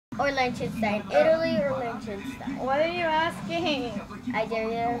or Liechtenstein? Italy or Liechtenstein? What are you asking? I dare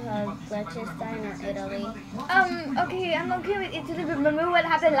you to hug Liechtenstein or Italy. Okay, I'm okay with Italy, but remember what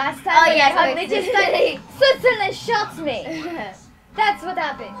happened last time? Oh, when yes, I hugged wait. Liechtenstein? Switzerland shot me! That's what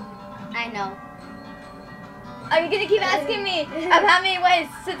happened. I know. Are you gonna keep asking me of how many ways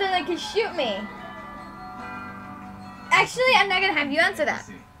Switzerland can shoot me? Actually, I'm not gonna have you answer that.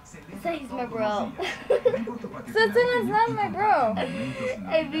 Say he's my bro. Switzerland's not my bro.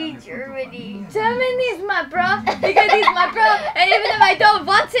 I mean Germany. Germany's my bro because he's my bro. And even if I don't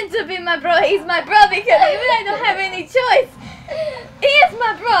want him to be my bro, he's my bro because even I don't have any choice. He is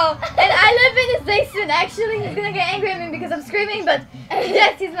my bro. And I live in his basement. Actually, he's gonna get angry at me because I'm screaming, but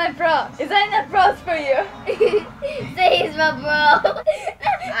yes, he's my bro. Is that enough bros for you? Say he's my bro.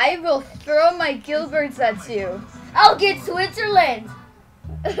 I will throw my Gilberts at you. I'll get Switzerland.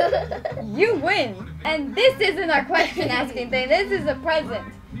 You win. And this isn't our question asking thing. This is a present.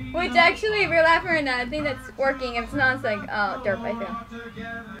 Which actually, if you're laughing right now, I think that's working. If it's not, it's like, oh, derp, I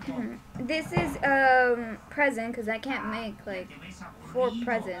feel. This is present because I can't make like 4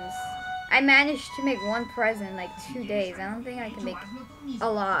 presents. I managed to make 1 present in like 2 days. I don't think I can make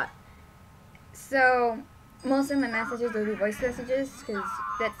a lot. So most of my messages will be voice messages because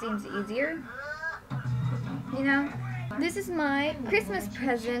that seems easier. You know? This is my Christmas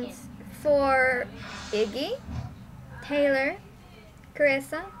present for Iggy, Taylor,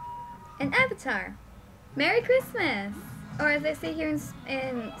 Karissa, and Avatar. Merry Christmas! Or as they say here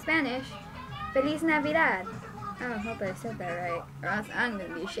in Spanish, Feliz Navidad. Oh, I hope I said that right, or else I'm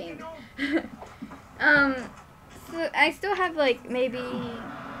gonna be ashamed. So I still have like maybe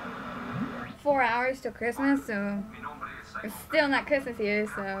 4 hours till Christmas, so it's still not Christmas here,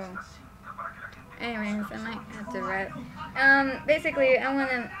 so anyways, I might have to wrap. Basically, I want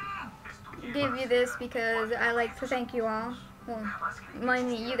to give you this because I like to thank you all. Well,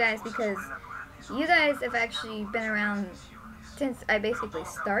 mainly you guys, because you guys have actually been around since I basically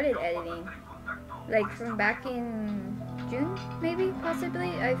started editing. Like from back in June, maybe, possibly?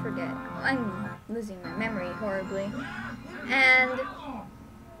 I forget. I'm losing my memory horribly. And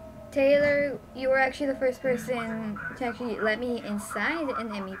Taylor, you were actually the first person to actually let me inside an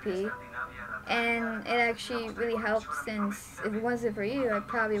MEP. And it actually really helped, since if it wasn't for you, I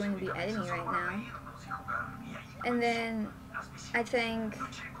probably wouldn't be editing right now. And then I thank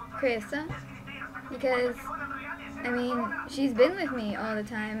Karissa, because I mean, she's been with me all the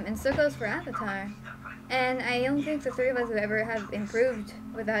time, and so goes for Avatar. And I don't think the 3 of us would ever have improved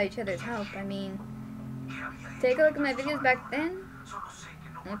without each other's help. I mean, take a look at my videos back then,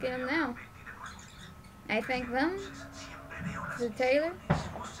 look at them now. I thank them, to Taylor.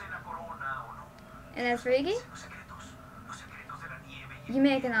 And as for Iggy, you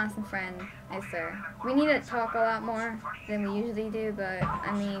make an awesome friend, I swear. We need to talk a lot more than we usually do, but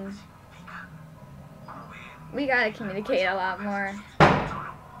I mean, we gotta communicate a lot more.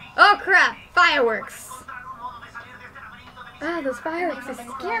 Oh crap! Fireworks! Oh, those fireworks, they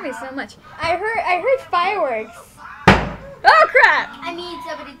scare me so much. I heard fireworks. Oh crap! I need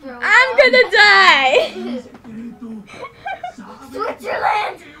somebody to throw it. I'm gonna die!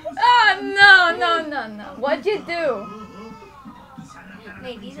 Switzerland! Oh no. What'd you do?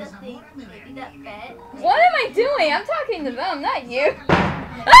 Maybe the thing, maybe that bet. What am I doing? I'm talking to them, not you.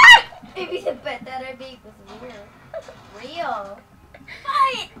 Ah! Maybe the bet that I made was real.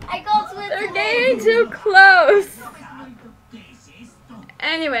 Fight! I called Switzerland! They're getting too close.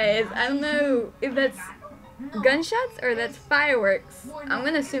 Anyways, I don't know if that's gunshots or that's fireworks. I'm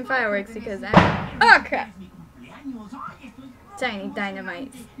gonna assume fireworks because oh crap. Tiny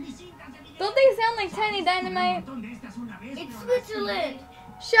dynamite. Don't they sound like tiny dynamite? It's Switzerland!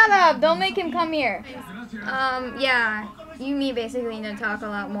 Shut up! Don't make him come here. Yeah. You and me basically need to talk a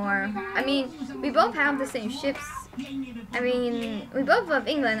lot more. I mean, we both have the same ships. I mean, we both love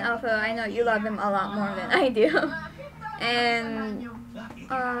England, although I know you love them a lot more than I do. And,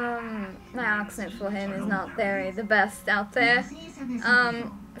 my accent for him is not the best out there.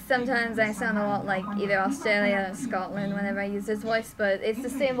 Sometimes I sound a lot like either Australia or Scotland whenever I use this voice, but it's the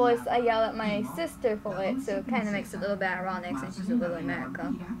same voice I yell at my sister for it, so it kind of makes it a little bit ironic since she's a little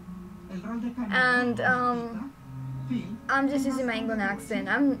American. And, I'm just using my England accent.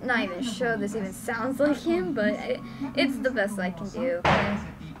 I'm not even sure this even sounds like him, but it's the best I can do.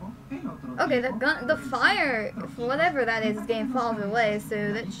 Okay, the fire, whatever that is getting farther away,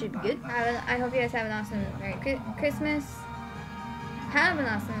 so that should be good. I hope you guys have an awesome Merry Christmas. Have an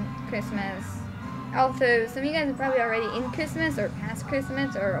awesome Christmas. Also, some of you guys are probably already in Christmas, or past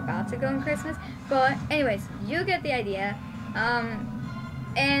Christmas, or about to go in Christmas. But anyways, you get the idea.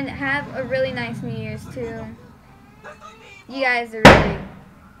 And have a really nice New Year's too. You guys are really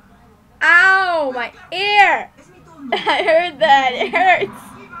Oh, my ear! I heard that. It hurts.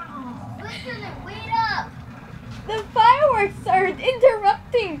 Listen and wait up. The fireworks are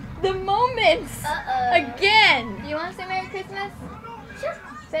interrupting the moments. Again. You want to say Merry Christmas? Sure.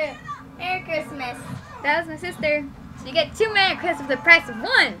 Say it. Merry Christmas. That was my sister. So you get 2 Merry Christmas for the price of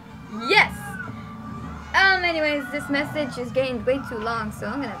 1. Yes. Anyways, this message is getting way too long, so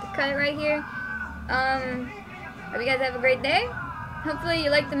I'm gonna have to cut it right here. Hope you guys have a great day. Hopefully you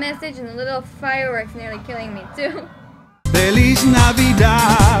like the message, and the little fireworks nearly killing me too. Feliz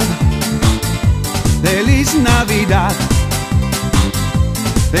Navidad. Feliz Navidad.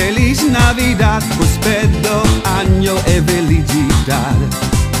 Feliz Navidad. Prospero año e felicidad.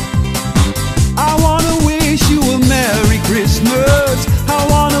 I wanna wish you a Merry Christmas. I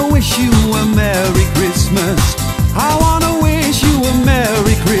wanna wish you a Merry